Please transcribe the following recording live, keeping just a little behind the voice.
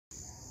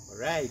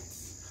Right.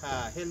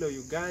 Hello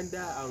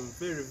Uganda. I'm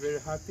very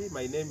happy.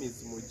 My name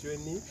is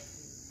Mujoli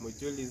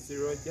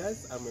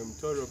Rogers. I'm a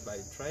Mtoro by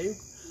tribe.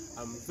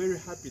 I'm very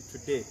happy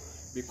today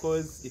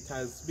because it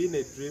has been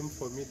a dream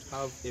for me to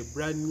have a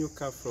brand new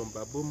car from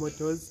Babu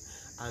Motors,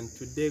 and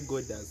today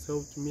God has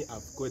helped me.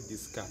 I've got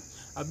this car.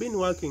 I've been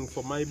working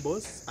for my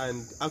boss,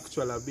 and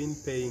actually I've been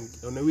paying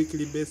on a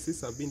weekly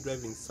basis. I've been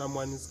driving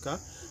someone's car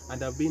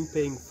and I've been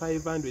paying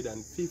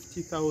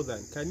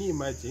 550,000. Can you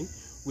imagine?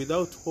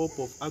 Without hope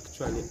of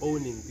actually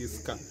owning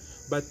this car.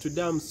 But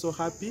today I'm so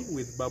happy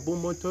with Babu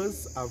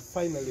Motors. I've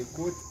finally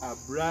got a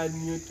brand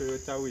new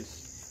Toyota Wish.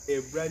 A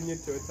brand new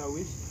Toyota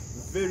Wish,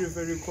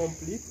 very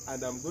complete,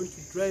 and I'm going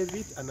to drive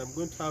it, and I'm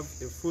going to have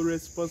a full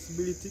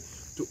responsibility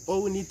to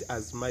own it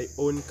as my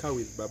own car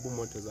with Babu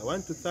Motors. I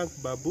want to thank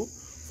Babu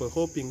for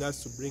helping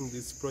us to bring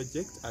this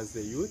project as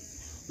a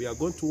youth. We are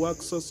going to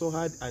work so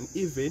hard, and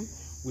even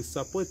we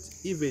support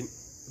even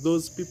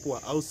those people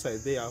are outside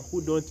there who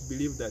don't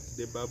believe that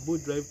the Babu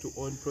Drive to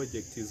Own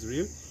project is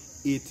real.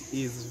 It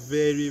is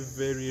very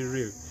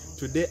real.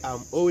 Today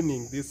I'm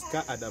owning this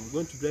car and I'm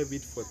going to drive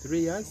it for 3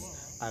 years.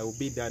 I will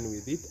be done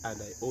with it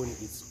and I own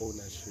its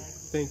ownership.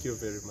 Thank you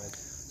very much.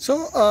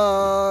 So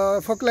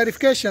for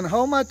clarification,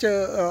 how much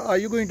are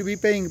you going to be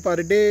paying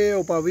per day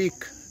or per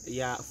week?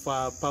 Yeah,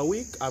 per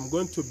week I'm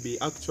going to be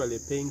actually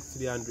paying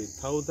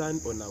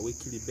 300,000 on a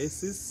weekly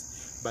basis.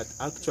 But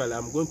actually,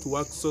 I'm going to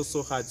work so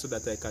hard so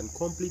that I can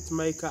complete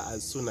my car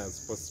as soon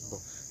as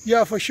possible.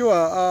 Yeah, for sure.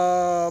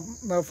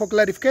 For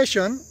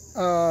clarification,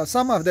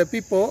 some of the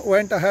people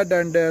went ahead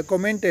and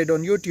commented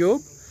on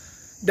YouTube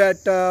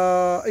that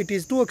it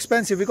is too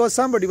expensive because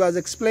somebody was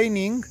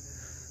explaining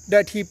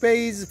that he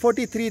pays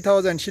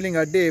 43,000 shilling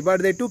a day,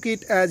 but they took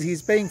it as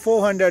he's paying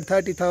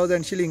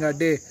 430,000 shilling a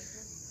day.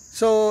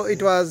 So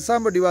it was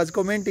somebody was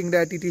commenting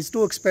that it is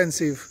too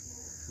expensive.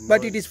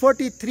 But it is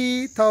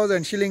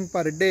 43,000 shilling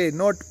per day,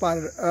 not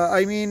per,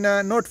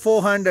 not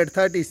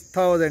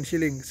 430,000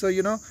 shilling. So,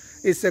 you know,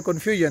 it's a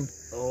confusion.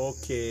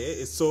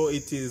 Okay, so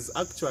it is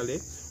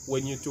actually,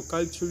 when you to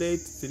calculate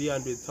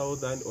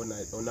 300,000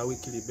 on a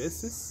weekly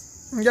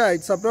basis? Yeah,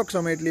 it's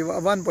approximately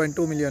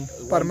 1.2 million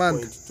per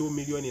month. 1.2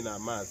 million in a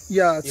month.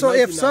 Yeah, Imagine so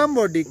if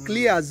somebody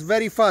clears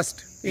very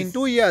fast, in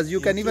 2 years, you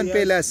can even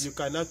pay less. You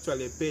can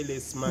actually pay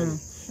less money.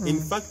 In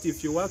fact,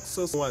 if you work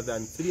more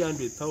than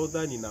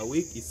 300,000 in a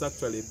week, it's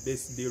actually the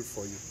best deal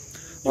for you.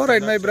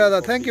 Alright, my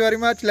brother, thank you very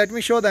much. Let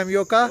me show them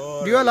your car.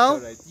 Do you allow?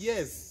 Right.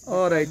 Yes.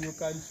 Alright. You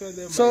can show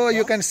them. So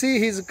you can see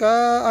his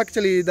car.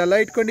 Actually, the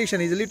light condition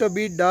is a little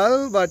bit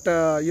dull, but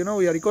you know,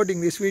 we are recording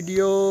this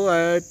video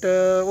at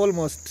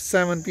almost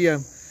 7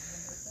 p.m.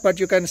 But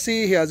you can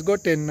see he has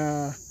gotten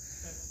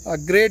a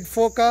grade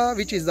 4 car,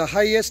 which is the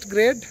highest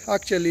grade.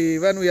 Actually,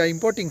 when we are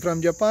importing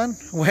from Japan,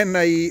 when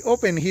I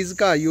open his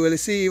car, you will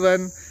see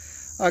even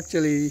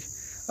actually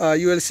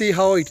you will see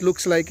how it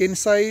looks like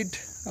inside.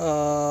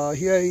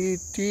 Here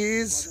it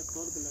is.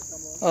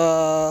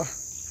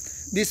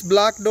 These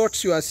black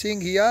dots you are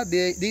seeing here,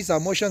 these are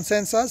motion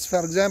sensors.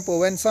 For example,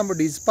 when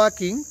somebody is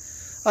parking,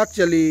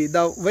 actually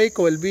the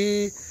vehicle will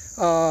be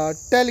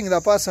telling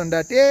the person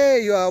that,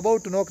 hey, you are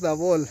about to knock the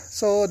wall.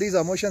 So these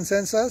are motion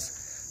sensors.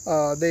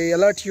 They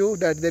alert you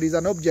that there is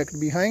an object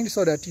behind,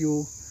 so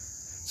you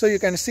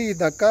can see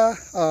the car.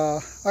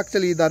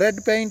 Actually, the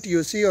red paint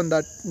you see on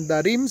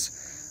the rims,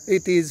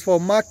 it is for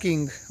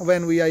marking.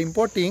 When we are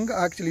importing,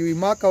 actually we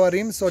mark our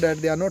rims so that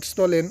they are not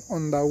stolen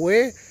on the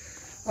way.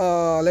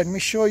 Let me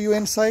show you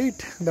inside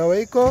the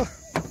vehicle.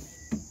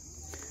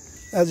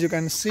 As you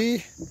can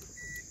see,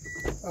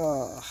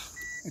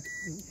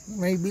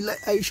 maybe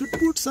I should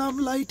put some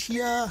light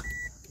here.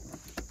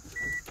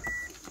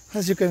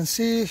 As you can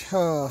see,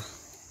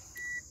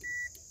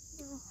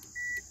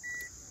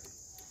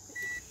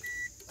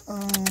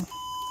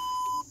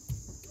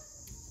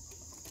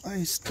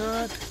 I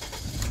start.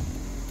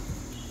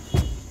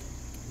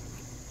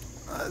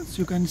 As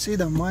you can see,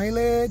 the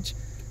mileage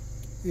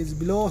is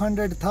below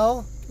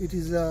 100,000. It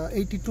is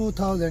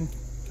 82,000.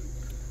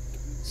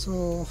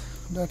 So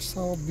that's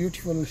how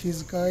beautiful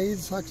his car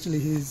is. Actually,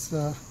 he's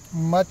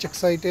much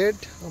excited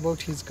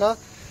about his car.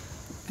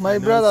 My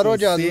brother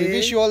Rogers, we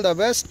wish you all the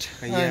best,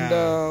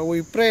 and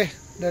we pray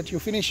that you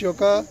finish your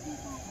car.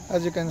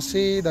 As you can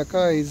see, the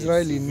car is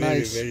really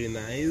nice. Very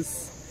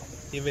nice.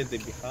 Even the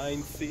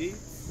behind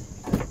seats.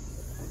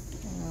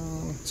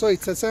 So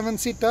it's a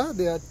 7-seater.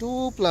 There are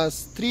 2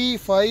 plus 3,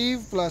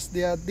 5 plus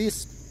there are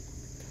this.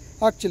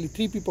 Actually,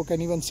 3 people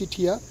can even sit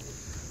here.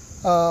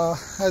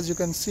 As you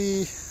can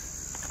see,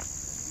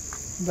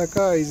 the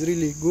car is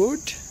really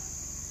good.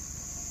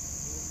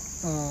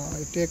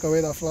 I take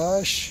away the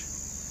flash.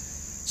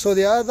 So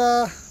the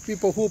other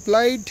people who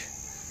applied,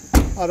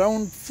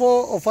 around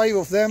 4 or 5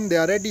 of them, they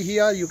are ready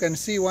here. You can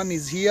see one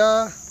is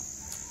here.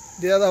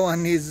 The other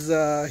one is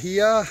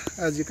here.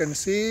 As you can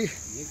see,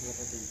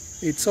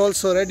 it's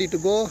also ready to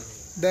go.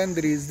 Then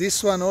there is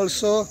this one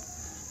also.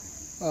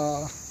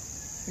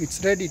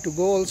 It's ready to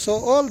go also.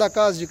 All the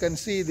cars you can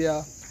see, they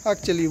are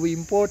actually, we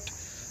import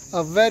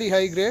a very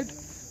high grade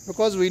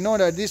because we know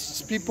that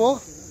these people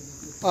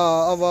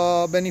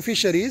our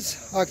beneficiaries,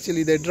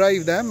 actually they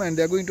drive them and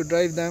they are going to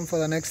drive them for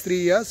the next 3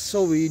 years.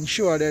 So we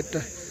ensure that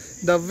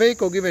the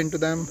vehicle given to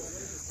them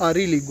are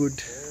really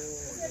good.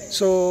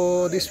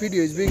 So this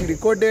video is being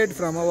recorded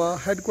from our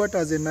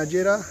headquarters in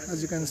Nigeria.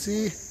 As you can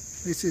see,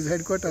 this is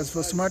headquarters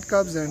for Smart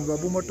Cabs and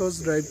Babu Motors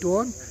Drive to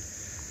Own.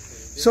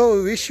 So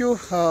we wish you,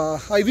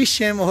 I wish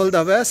him all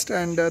the best,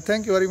 and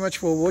thank you very much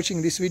for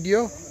watching this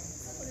video.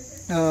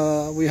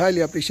 We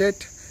highly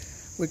appreciate.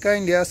 We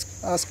kindly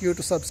ask you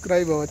to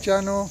subscribe our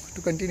channel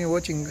to continue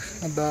watching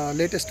the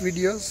latest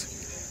videos,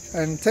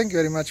 and thank you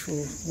very much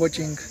for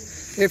watching.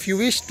 If you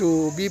wish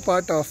to be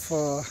part of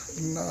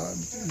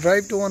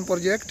Drive to Own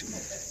project,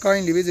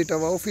 kindly visit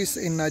our office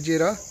in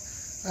Nigeria,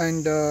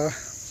 and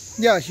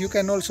yeah, you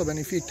can also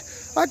benefit.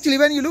 Actually,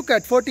 when you look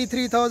at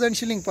 43,000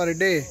 shilling per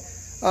day,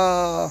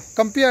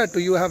 compared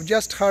to, you have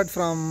just heard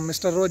from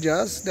Mr.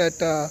 Rogers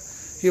that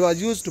he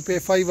was used to pay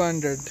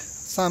 500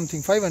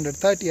 something,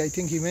 530 I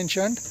think he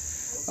mentioned.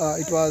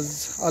 It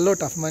was a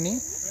lot of money,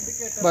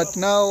 but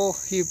now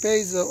he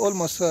pays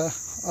almost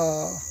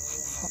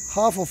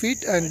half of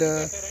it,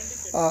 and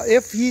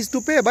if he is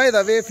to pay, by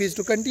the way, if he is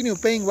to continue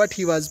paying what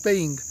he was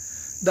paying,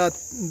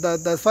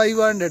 the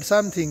 500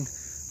 something,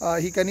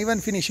 he can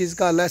even finish his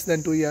car less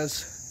than 2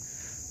 years.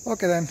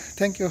 Okay then,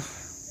 thank you.